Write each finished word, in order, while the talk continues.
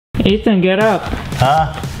Ethan, get up.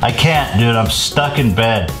 Huh? I can't, dude. I'm stuck in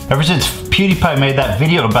bed. Ever since PewDiePie made that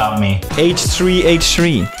video about me.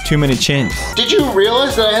 H3, too many chins. Did you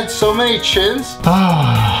realize that I had so many chins?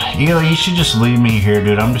 Eli, you should just leave me here,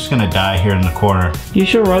 dude. I'm just gonna die here in the corner. You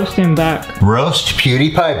should roast him back. Roast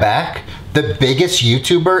PewDiePie back? The biggest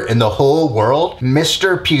YouTuber in the whole world?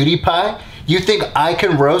 Mr. PewDiePie? You think I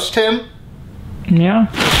can roast him? Yeah.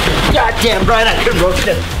 Goddamn right I can roast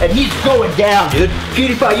him. And he's going down, dude.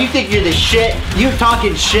 PewDiePie, you think you're the shit? You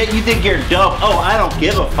talking shit? You think you're dope? Oh, I don't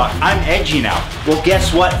give a fuck. I'm edgy now. Well,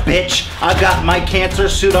 guess what, bitch? I got my cancer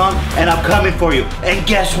suit on and I'm coming for you. And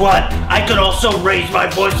guess what? I could also raise my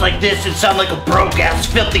voice like this and sound like a broke ass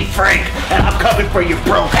filthy Frank. And I'm coming for you,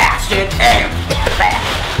 broke ass, dude.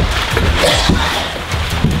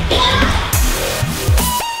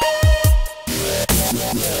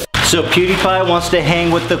 So PewDiePie wants to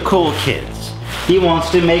hang with the cool kids. He wants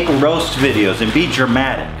to make roast videos and be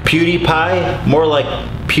dramatic. PewDiePie, more like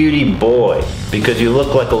Pewdie Boy, because you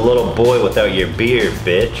look like a little boy without your beard,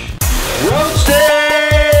 bitch.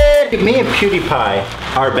 Roasted! Me and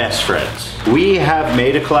PewDiePie are best friends. We have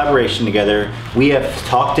made a collaboration together. We have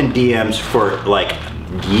talked in DMs for like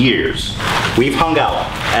years. We've hung out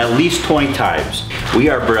at least 20 times. We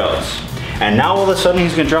are bros. And now all of a sudden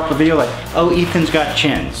he's gonna drop a video like, oh, Ethan's got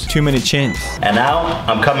chins. Too many chins. And now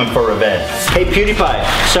I'm coming for revenge. Hey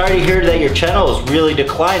PewDiePie, sorry to hear that your channel is really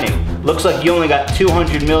declining. Looks like you only got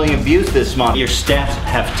 200 million views this month. Your stats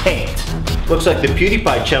have tanked. Looks like the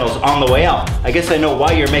PewDiePie channel's on the way out. I guess I know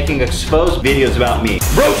why you're making exposed videos about me.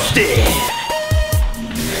 Roasted!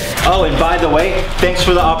 Oh, and by the way, thanks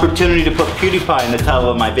for the opportunity to put PewDiePie in the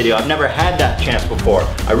title of my video. I've never had that chance before.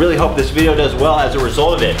 I really hope this video does well as a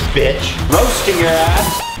result of it, bitch. Roasting your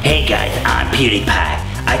ass. Hey guys, I'm PewDiePie.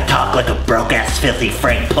 I talk like a broke-ass filthy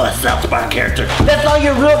Frank plus South Park character. That's not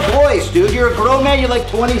your real voice, dude. You're a grown man, you're like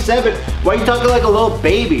 27. Why are you talking like a little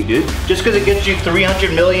baby, dude? Just because it gets you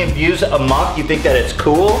 300 million views a month, you think that it's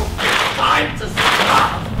cool? Time to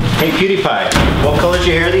stop. Hey PewDiePie, what color's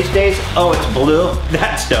your hair these days? Oh, it's blue?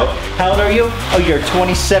 That's dope. How old are you? Oh, you're a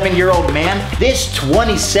 27-year-old man? This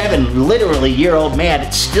 27 literally year-old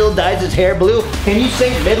man still dyes his hair blue? Can you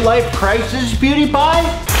say midlife crisis, PewDiePie?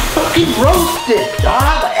 Fucking roasted,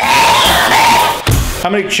 dog.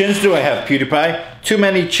 How many chins do I have, PewDiePie? Too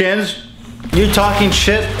many chins? You talking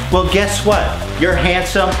shit? Well, guess what? You're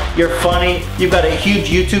handsome, you're funny, you've got a huge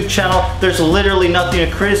YouTube channel. There's literally nothing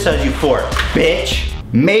to criticize you for, bitch.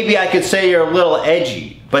 Maybe I could say you're a little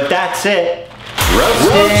edgy, but that's it.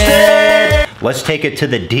 Roasted! Let's take it to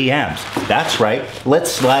the DMs. That's right.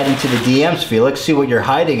 Let's slide into the DMs, Felix. See what you're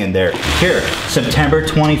hiding in there. Here, September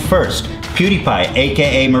 21st. PewDiePie,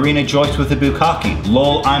 aka Marina Joyce with a bukkake.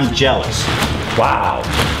 Lol, I'm jealous. Wow.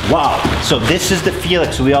 Wow. So this is the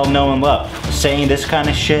Felix we all know and love. Saying this kind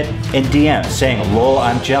of shit in DMs. Saying, lol,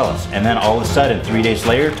 I'm jealous. And then all of a sudden, 3 days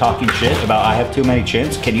later, talking shit about I have too many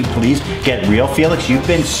chins. Can you please get real, Felix? You've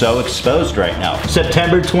been so exposed right now.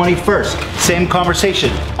 September 21st. Same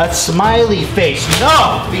conversation. A smiley face.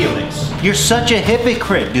 No, Felix. You're such a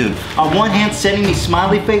hypocrite, dude. On one hand, sending me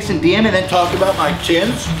smiley face in DM and then talking about my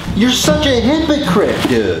chins. You're such a hypocrite,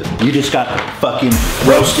 dude. You just got fucking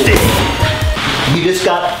roasted. You just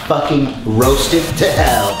got fucking roasted to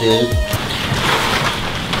hell, dude.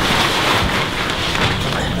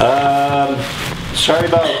 Sorry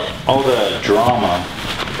about all the drama.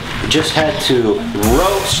 Just had to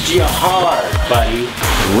roast you hard, buddy.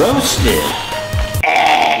 Roasted.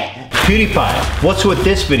 PewDiePie, what's with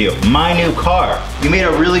this video? My new car. You made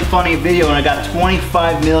a really funny video and I got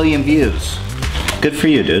 25 million views. Good for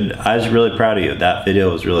you, dude. I was really proud of you. That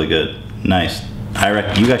video was really good. Nice. I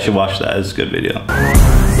reckon you guys should watch that. It's a good video.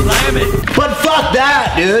 But fuck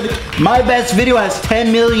that, dude. My best video has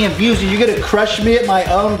 10 million views and you're gonna crush me at my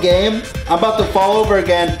own game? I'm about to fall over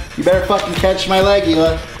again. You better fucking catch my leg,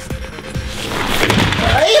 Eli.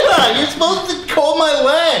 Eli, you're supposed to hold my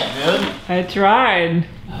leg, dude. I tried.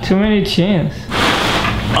 Too many chins.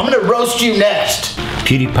 I'm gonna roast you next.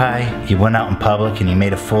 PewDiePie, you went out in public and you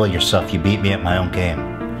made a fool of yourself. You beat me at my own game.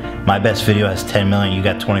 My best video has 10 million, you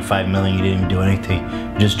got 25 million, you didn't even do anything.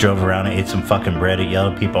 You just drove around and ate some fucking bread at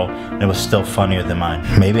yellow people, and it was still funnier than mine.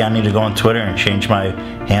 Maybe I need to go on Twitter and change my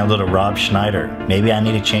handle to Rob Schneider. Maybe I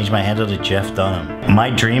need to change my handle to Jeff Dunham.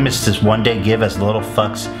 My dream is to one day give as little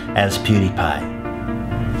fucks as PewDiePie.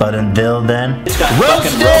 But until then, it's got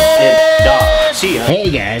fucking roasted, dog. See ya. Hey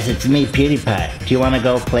guys, it's me, PewDiePie. Do you want to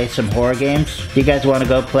go play some horror games? Do you guys want to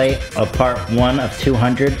go play a part 1 of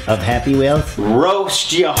 200 of Happy Wheels?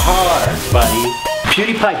 Roast you hard, buddy.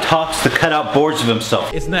 PewDiePie talks to cut out boards of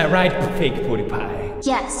himself. Isn't that right, fake PewDiePie?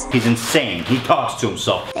 Yes. He's insane. He talks to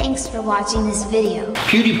himself. Thanks for watching this video.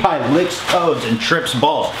 PewDiePie licks toads and trips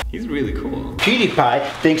balls. He's really cool.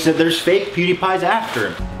 PewDiePie thinks that there's fake PewDiePies after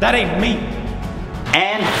him. That ain't me.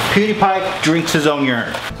 And PewDiePie drinks his own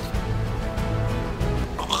urine.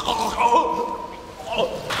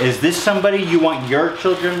 Is this somebody you want your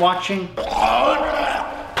children watching?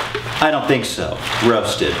 I don't think so.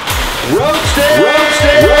 Roasted. Roasted!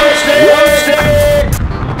 Roasted! Roasted!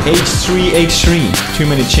 H3, H3. Too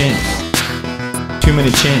many chins. Too many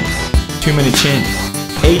chins. Too many chins.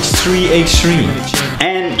 H3, H3.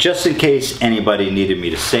 And just in case anybody needed me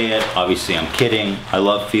to say it, obviously I'm kidding. I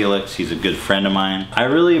love Felix. He's a good friend of mine. I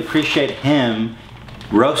really appreciate him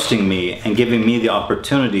roasting me and giving me the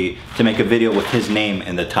opportunity to make a video with his name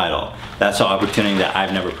in the title. That's an opportunity that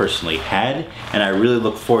I've never personally had, and I really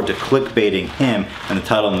look forward to clickbaiting him in the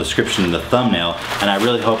title and the description and the thumbnail, and I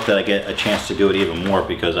really hope that I get a chance to do it even more,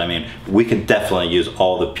 because I mean, we can definitely use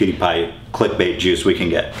all the PewDiePie clickbait juice we can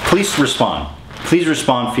get. Please respond. Please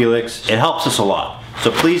respond, Felix. It helps us a lot. So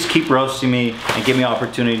please keep roasting me and give me an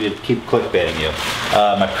opportunity to keep clickbaiting you.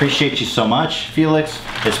 I appreciate you so much, Felix.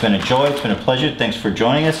 It's been a joy, it's been a pleasure. Thanks for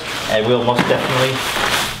joining us, and we'll most definitely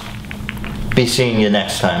be seeing you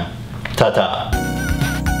next time. Ta-ta.